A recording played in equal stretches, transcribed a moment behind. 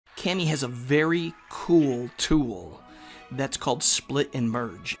Kami has a very cool tool that's called split and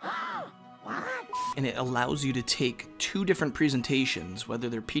merge. And it allows you to take two different presentations, whether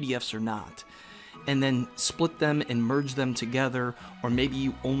they're PDFs or not, and then split them and merge them together, or maybe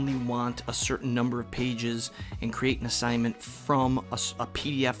you only want a certain number of pages and create an assignment from a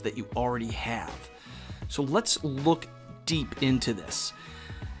PDF that you already have. So let's look deep into this.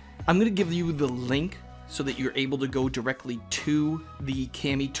 I'm going to give you the link so that you're able to go directly to the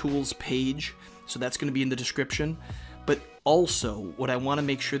Kami Tools page. So that's going to be in the description. But also, what I want to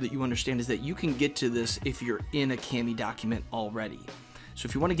make sure that you understand is that you can get to this if you're in a Kami document already. So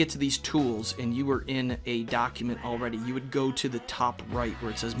if you want to get to these tools and you were in a document already, you would go to the top right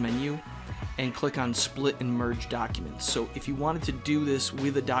where it says menu and click on split and merge documents. So if you wanted to do this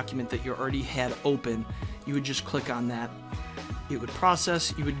with a document that you already had open, you would just click on that. It would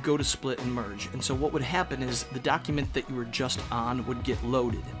process, you would go to split and merge. And so what would happen is the document that you were just on would get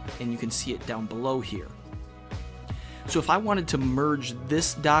loaded, and you can see it down below here. So if I wanted to merge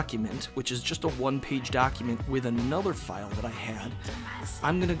this document, which is just a one-page document, with another file that I had,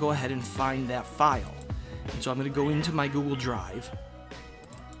 I'm going to go ahead and find that file. And so I'm going to go into my Google Drive.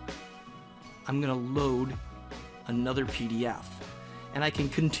 I'm going to load another PDF. And I can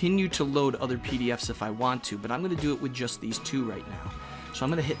continue to load other PDFs if I want to, but I'm going to do it with just these two right now. So I'm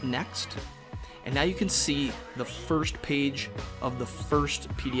going to hit next. And now you can see the first page of the first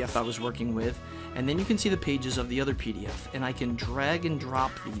PDF I was working with, and then you can see the pages of the other PDF, and I can drag and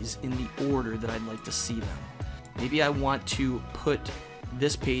drop these in the order that I'd like to see them. Maybe I want to put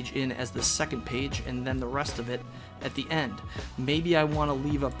this page in as the second page and then the rest of it at the end. Maybe I want to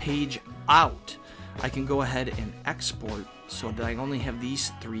leave a page out. I can go ahead and export so that I only have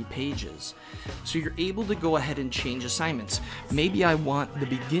these 3 pages. So you're able to go ahead and change assignments. Maybe I want the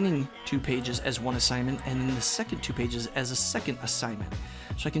beginning 2 pages as one assignment and then the second 2 pages as a second assignment.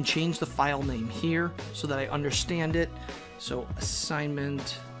 So I can change the file name here so that I understand it. So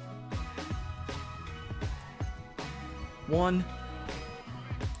assignment 1,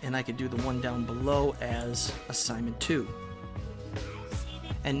 and I could do the one down below as assignment 2.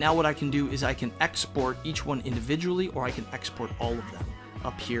 And now what I can do is I can export each one individually, or I can export all of them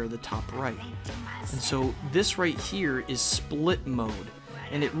up here at the top right. And so this right here is split mode,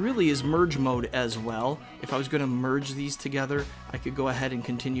 and it really is merge mode as well. If I was going to merge these together, I could go ahead and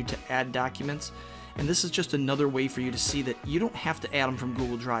continue to add documents. And this is just another way for you to see that you don't have to add them from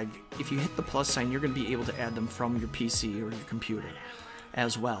Google Drive. If you hit the plus sign, you're going to be able to add them from your PC or your computer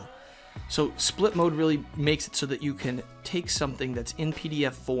as well. So split mode really makes it so that you can take something that's in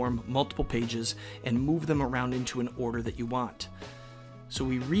PDF form, multiple pages, and move them around into an order that you want. So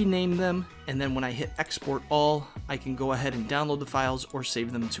we rename them, and then when I hit export all, I can go ahead and download the files or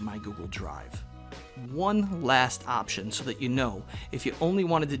save them to my Google Drive. One last option so that you know, if you only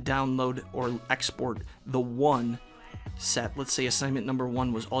wanted to download or export the one set, let's say assignment number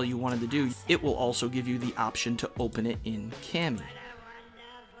 1 was all you wanted to do, it will also give you the option to open it in Kami.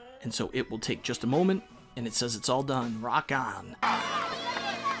 And so it will take just a moment, and it says it's all done. Rock on!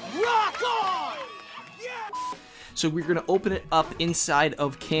 Rock on! Yeah! So we're going to open it up inside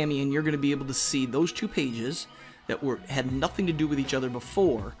of Kami, and you're going to be able to see those 2 pages that had nothing to do with each other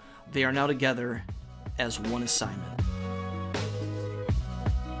before. They are now together as one assignment.